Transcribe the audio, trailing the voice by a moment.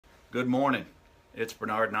Good morning. It's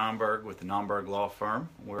Bernard Nomberg with the Nomberg Law Firm.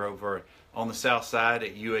 We're over on the Southside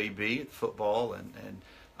at UAB at football and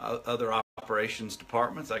other operations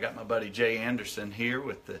departments. I got my buddy Jay Anderson here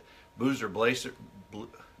with the Blazer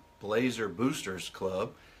Boosters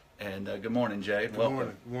Club. And good morning, Jay.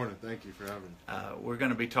 Welcome. Good morning. Thank you for having me. We're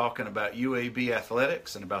going to be talking about UAB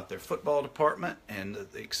Athletics and about their football department and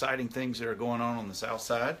the exciting things that are going on the South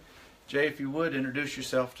Side. Jay, if you would, introduce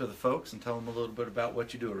yourself to the folks and tell them a little bit about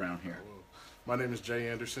what you do around here. My name is Jay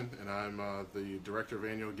Anderson, and I'm the Director of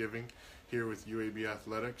Annual Giving here with UAB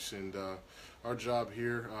Athletics. And our job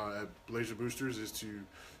here at Blazer Boosters is to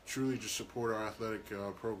truly just support our athletic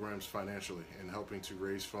programs financially and helping to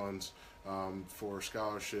raise funds for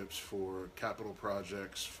scholarships, for capital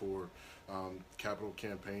projects, for capital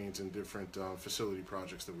campaigns, and different facility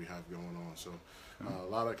projects that we have going on. So a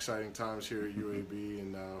lot of exciting times here at UAB,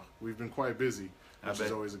 and we've been quite busy, which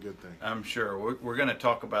is always a good thing. I'm sure. We're going to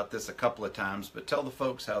talk about this a couple of times, but tell the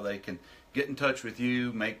folks how they can get in touch with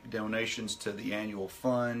you, make donations to the annual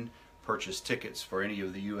fund, purchase tickets for any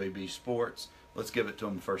of the UAB sports. Let's give it to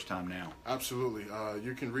them the first time now. Absolutely.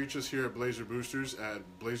 You can reach us here at Blazer Boosters at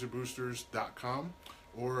blazerboosters.com,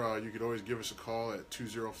 or you could always give us a call at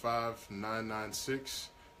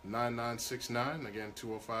 205-996-9969. Again,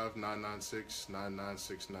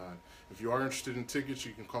 205-996-9969. If you are interested in tickets,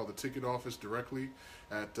 you can call the ticket office directly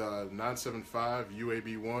at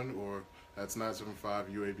 975-UAB1, or that's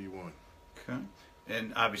 975-UAB1. Okay.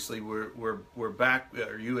 And obviously we're back,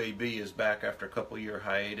 or UAB is back after a couple-year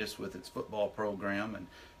hiatus with its football program, and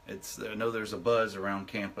I know there's a buzz around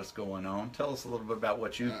campus going on. Tell us a little bit about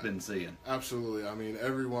what you've been seeing. Absolutely. I mean,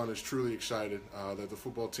 everyone is truly excited that the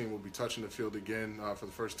football team will be touching the field again for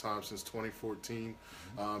the first time since 2014.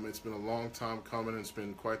 It's been a long time coming. It's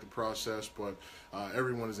been quite the process, but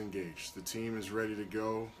everyone is engaged. The team is ready to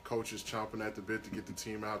go. Coach is chomping at the bit to get the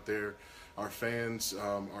team out there. Our fans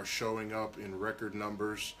are showing up in record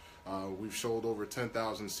numbers. We've sold over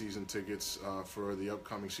 10,000 season tickets for the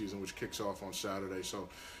upcoming season, which kicks off on Saturday. So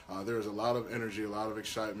there's a lot of energy, a lot of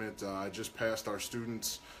excitement. I just passed our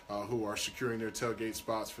students who are securing their tailgate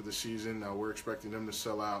spots for the season. We're expecting them to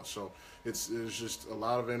sell out. So there's just a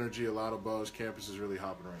lot of energy, a lot of buzz. Campus is really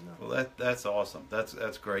hopping right now. Well, that's awesome.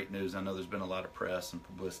 That's great news. I know there's been a lot of press and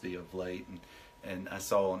publicity of late, and I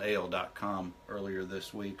saw on AL.com earlier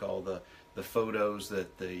this week all the photos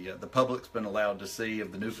that the public's been allowed to see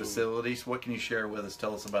of the new facilities. What can you share with us?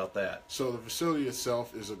 Tell us about that. So the facility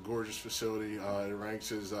itself is a gorgeous facility. It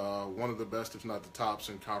ranks as one of the best, if not the tops,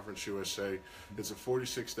 in Conference USA. It's a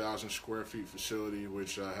 46,000 square feet facility,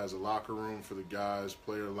 which has a locker room for the guys,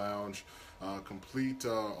 player lounge, complete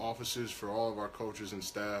offices for all of our coaches and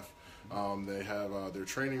staff. They have their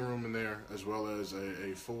training room in there, as well as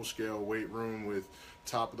a full-scale weight room with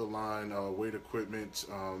top-of-the-line weight equipment,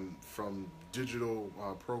 from digital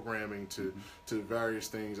programming to various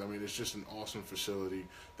things. I mean, it's just an awesome facility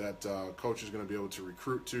that coach is going to be able to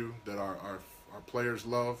recruit to, that our players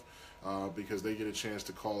love, because they get a chance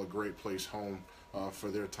to call a great place home for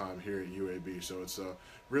their time here at UAB. So it's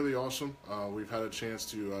really awesome. We've had a chance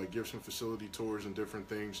to give some facility tours and different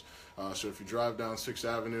things. So if you drive down 6th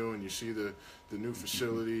Avenue and you see the new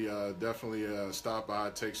facility, definitely stop by,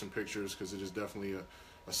 take some pictures, because it is definitely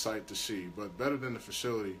a sight to see. But better than the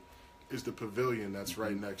facility is the pavilion that's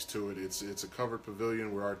right next to it. It's a covered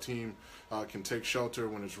pavilion where our team can take shelter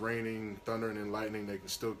when it's raining, thundering, and lightning. They can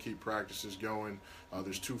still keep practices going.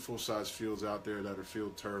 There's 2 full-size fields out there that are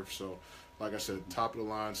field turf. So, like I said, top of the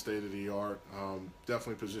line, state of the art.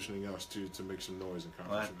 Definitely positioning us to make some noise in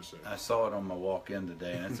Conference USA. I saw it on my walk-in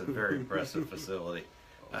today, and it's a very impressive facility.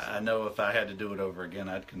 I know if I had to do it over again,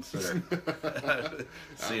 I'd consider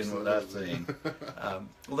seeing what I've seen.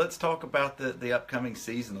 Let's talk about the upcoming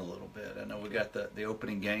season a little bit. I know we got the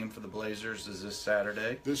opening game for the Blazers is this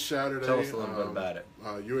Saturday. This Saturday. Tell us a little bit about it.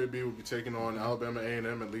 UAB will be taking on Alabama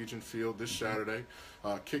A&M at Legion Field this Saturday.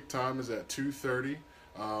 Kick time is at 2:30.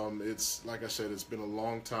 It's, like I said, it's been a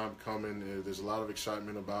long time coming. There's a lot of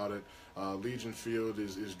excitement about it. Legion Field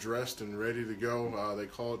is dressed and ready to go. They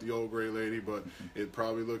call it the Old Gray Lady, but it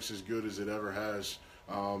probably looks as good as it ever has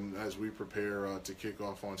as we prepare to kick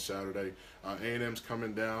off on Saturday. A&M's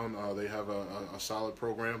coming down. They have a solid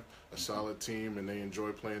program, a solid team, and they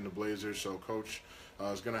enjoy playing the Blazers. So Coach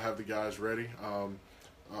is going to have the guys ready.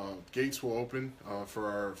 Gates will open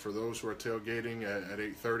for those who are tailgating at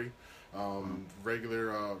 8:30.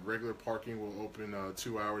 Regular parking will open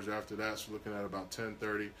 2 hours after that, so looking at about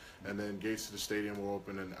 10:30, and then gates to the stadium will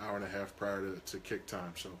open an hour and a half prior to kick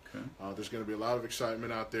time. So there's going to be a lot of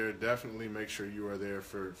excitement out there. Definitely make sure you are there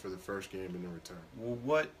for the first game and the return. Well,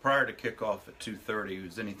 what prior to kickoff at 2:30,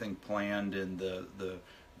 was anything planned in the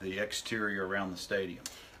the exterior around the stadium.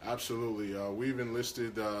 Absolutely. We've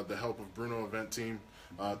enlisted the help of Bruno Event Team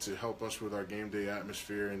to help us with our game day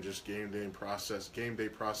atmosphere and just game day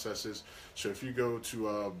processes. So if you go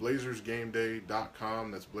to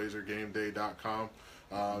blazersgameday.com, that's blazergameday.com,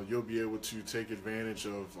 you'll be able to take advantage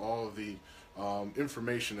of all of the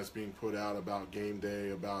information that's being put out about game day,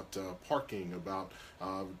 about parking, about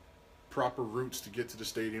proper routes to get to the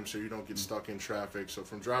stadium so you don't get stuck in traffic. So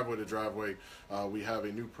from driveway to driveway, we have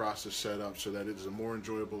a new process set up so that it is a more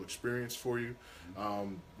enjoyable experience for you.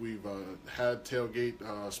 We've had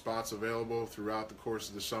tailgate spots available throughout the course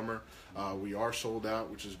of the summer. We are sold out,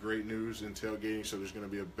 which is great news in tailgating, so there's going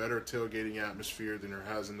to be a better tailgating atmosphere than there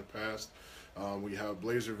has in the past. We have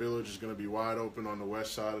Blazer Village is going to be wide open on the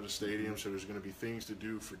west side of the stadium, so there's going to be things to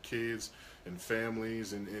do for kids and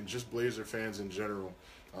families and just Blazer fans in general.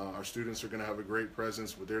 Our students are going to have a great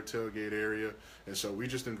presence with their tailgate area, and so we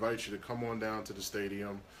just invite you to come on down to the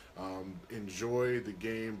stadium, enjoy the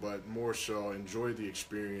game, but more so enjoy the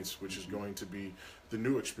experience, which is going to be the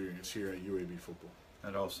new experience here at UAB football.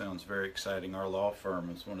 That all sounds very exciting. Our law firm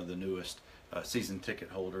is one of the newest season ticket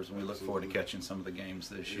holders, and we look forward to catching some of the games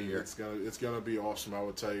this year. It's gonna be awesome, I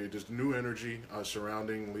would tell you. Just new energy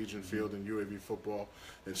surrounding Legion Field and UAB football,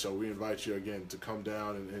 and so we invite you again to come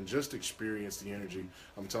down and just experience the energy.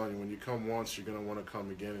 I'm telling you, when you come once, you're gonna want to come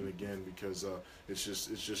again and again because it's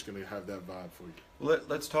just gonna have that vibe for you.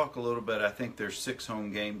 Let's talk a little bit. I think there's 6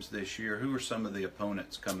 home games this year. Who are some of the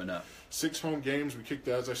opponents coming up? 6 home games.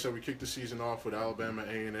 As I said, we kicked the season off with Alabama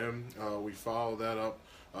A&M. We followed that up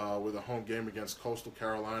with a home game against Coastal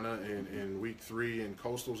Carolina in week 3, and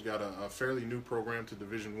Coastal's got a fairly new program to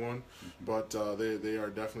Division I, but they are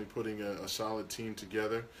definitely putting a solid team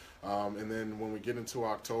together. And then when we get into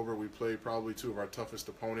October, we play probably 2 of our toughest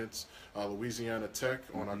opponents, Louisiana Tech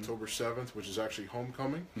on October 7th, which is actually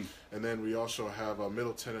homecoming, and then we also have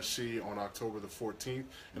Middle Tennessee on October the 14th,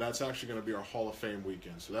 and that's actually going to be our Hall of Fame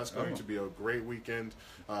weekend. So that's going to be a great weekend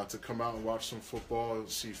to come out and watch some football,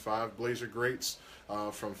 see 5 Blazer greats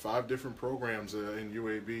from 5 different programs in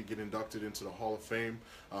UAB get inducted into the Hall of Fame,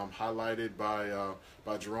 highlighted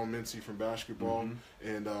by Jerome Mincy from basketball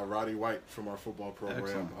and Roddy White from our football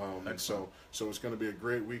program. And so it's going to be a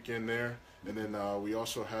great weekend there. And then we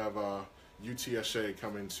also have UTSA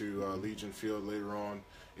coming to Legion Field later on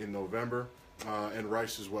in November, and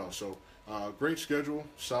Rice as well. So great schedule,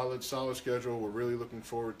 solid schedule. We're really looking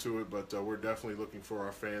forward to it, but we're definitely looking for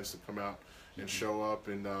our fans to come out and show up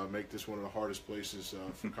and make this one of the hardest places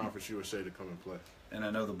for Conference USA to come and play. And I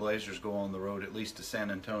know the Blazers go on the road at least to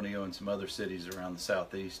San Antonio and some other cities around the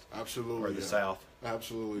southeast. Absolutely. Or the south.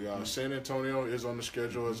 Absolutely. San Antonio is on the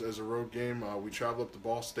schedule as a road game. We travel up to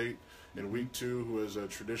Ball State in week 2, who is a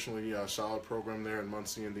traditionally solid program there in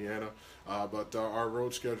Muncie, Indiana. But our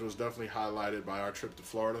road schedule is definitely highlighted by our trip to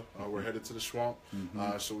Florida. We're headed to the Swamp,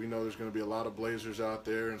 so we know there's going to be a lot of Blazers out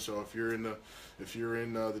there. And so if you're in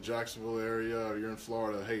the Jacksonville area or you're in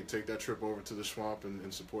Florida, hey, take that trip over to the Swamp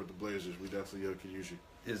and support the Blazers. We definitely could use you.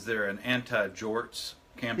 Is there an anti-jorts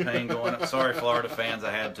campaign going up? Sorry, Florida fans,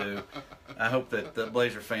 I had to. I hope that the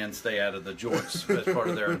Blazer fans stay out of the jorts as part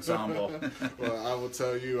of their ensemble. Well, I will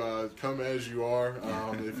tell you, come as you are.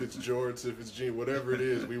 If it's jorts, if it's jeans, whatever it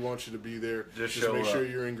is, we want you to be there. Just make sure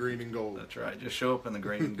you're in green and gold. That's right. Just show up in the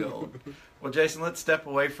green and gold. Well, Jason, let's step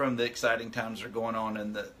away from the exciting times that are going on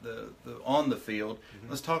in the on the field.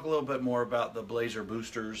 Let's talk a little bit more about the Blazer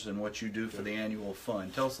Boosters and what you do for the annual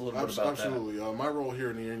fund. Tell us a little bit about that. Absolutely. My role here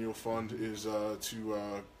in the annual fund is to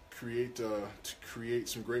create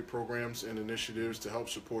some great programs and initiatives to help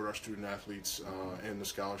support our student athletes and the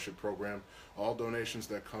scholarship program. All donations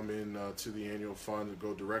that come in to the annual fund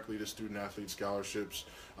go directly to student athlete scholarships,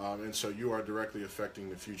 and so you are directly affecting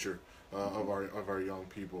the future of our young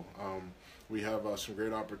people. We have some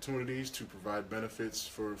great opportunities to provide benefits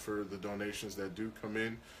for the donations that do come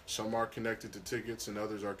in. Some are connected to tickets and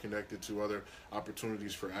others are connected to other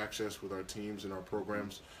opportunities for access with our teams and our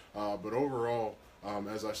programs. But overall,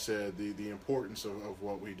 as I said, the importance of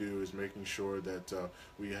what we do is making sure that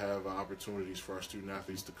we have opportunities for our student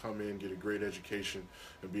athletes to come in, get a great education,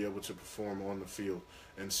 and be able to perform on the field.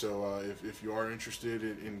 And so if you are interested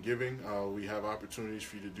in giving, we have opportunities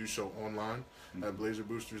for you to do so online at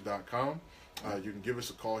blazerboosters.com. You can give us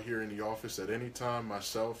a call here in the office at any time.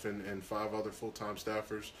 Myself and 5 other full-time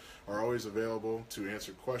staffers are always available to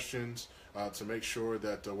answer questions, to make sure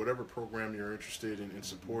that whatever program you're interested in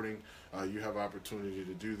supporting, you have opportunity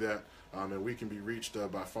to do that. And we can be reached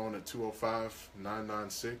by phone at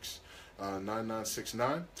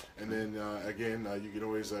 205-996-9969. And then again, you can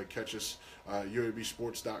always catch us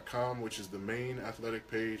UABsports.com, which is the main athletic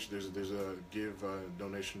page. There's a give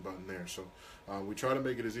donation button there. So we try to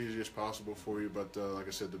make it as easy as possible for you, but like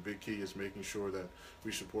I said, the big key is making sure that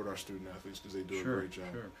we support our student athletes because they do a great job.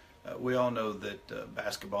 Sure. We all know that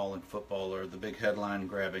basketball and football are the big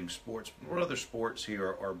headline-grabbing sports. What other sports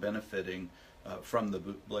here are benefiting from the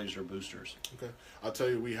Blazer Boosters? Okay, I'll tell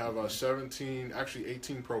you, we have 18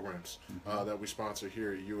 programs that we sponsor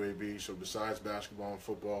here at UAB. So besides basketball and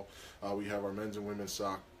football, we have our men's and women's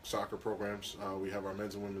soccer programs. We have our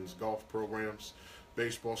men's and women's golf programs,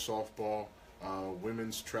 baseball, softball,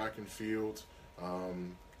 women's track and field,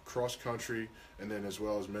 cross country, and then as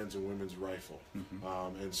well as men's and women's rifle.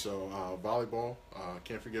 And so volleyball,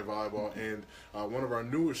 can't forget volleyball, and one of our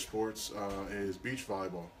newest sports is beach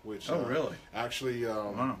volleyball, which really? Actually,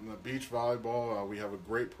 beach volleyball, we have a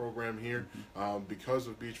great program here. Because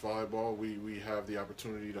of beach volleyball, we have the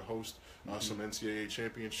opportunity to host some NCAA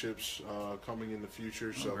championships coming in the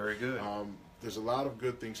future. So very good. There's a lot of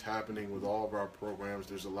good things happening with all of our programs.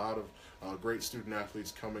 There's a lot of great student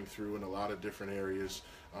athletes coming through in a lot of different areas.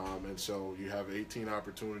 And so you have 18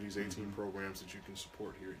 opportunities, 18 programs that you can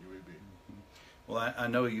support here at UAB. Well, I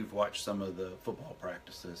know you've watched some of the football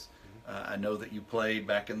practices. I know that you played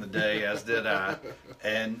back in the day, as did I.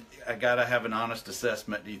 And I got to have an honest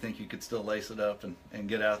assessment. Do you think you could still lace it up and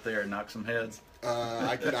get out there and knock some heads?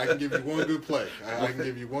 I can give you one good play. I can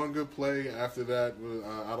give you one good play. After that,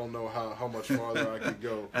 I don't know how much farther I could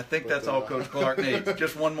go. I think that's all Coach Clark needs.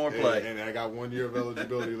 Just one more play. And I got 1 year of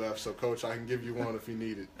eligibility left, so Coach, I can give you one if you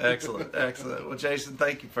need it. Excellent, excellent. Well, Jason,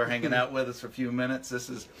 thank you for hanging out with us for a few minutes. This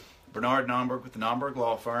is Bernard Nomberg with the Nomberg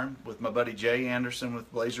Law Firm, with my buddy Jay Anderson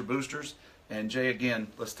with Blazer Boosters. And Jay, again,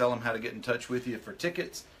 let's tell them how to get in touch with you for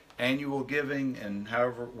tickets, annual giving, and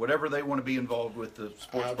whatever they want to be involved with the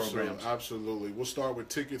sports programs. Absolutely. We'll start with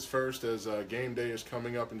tickets first, as game day is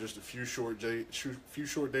coming up in just a few short days.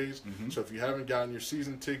 So if you haven't gotten your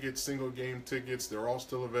season tickets, single game tickets, they're all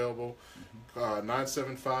still available.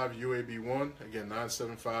 975 UAB1. Again,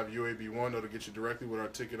 975 UAB1. That'll get you directly with our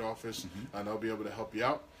ticket office, and they'll be able to help you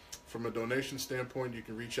out. From a donation standpoint, you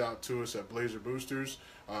can reach out to us at Blazer Boosters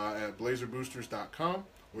at blazerboosters.com,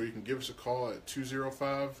 or you can give us a call at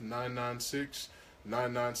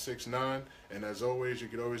 205-996-9969. And as always, you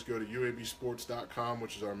can always go to UABsports.com,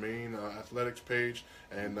 which is our main athletics page,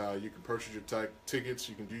 and you can purchase your tickets,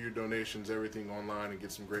 you can do your donations, everything online, and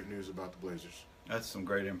get some great news about the Blazers. That's some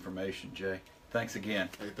great information, Jay. Thanks again.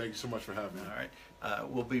 Hey, thank you so much for having me. All right.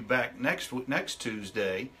 We'll be back next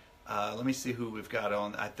Tuesday. Let me see who we've got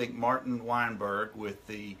on. I think Martin Weinberg with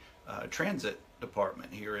the Transit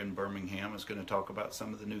Department here in Birmingham is going to talk about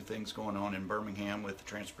some of the new things going on in Birmingham with the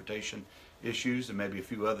transportation issues and maybe a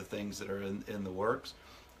few other things that are in the works.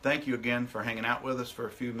 Thank you again for hanging out with us for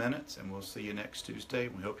a few minutes, and we'll see you next Tuesday.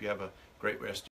 We hope you have a great rest of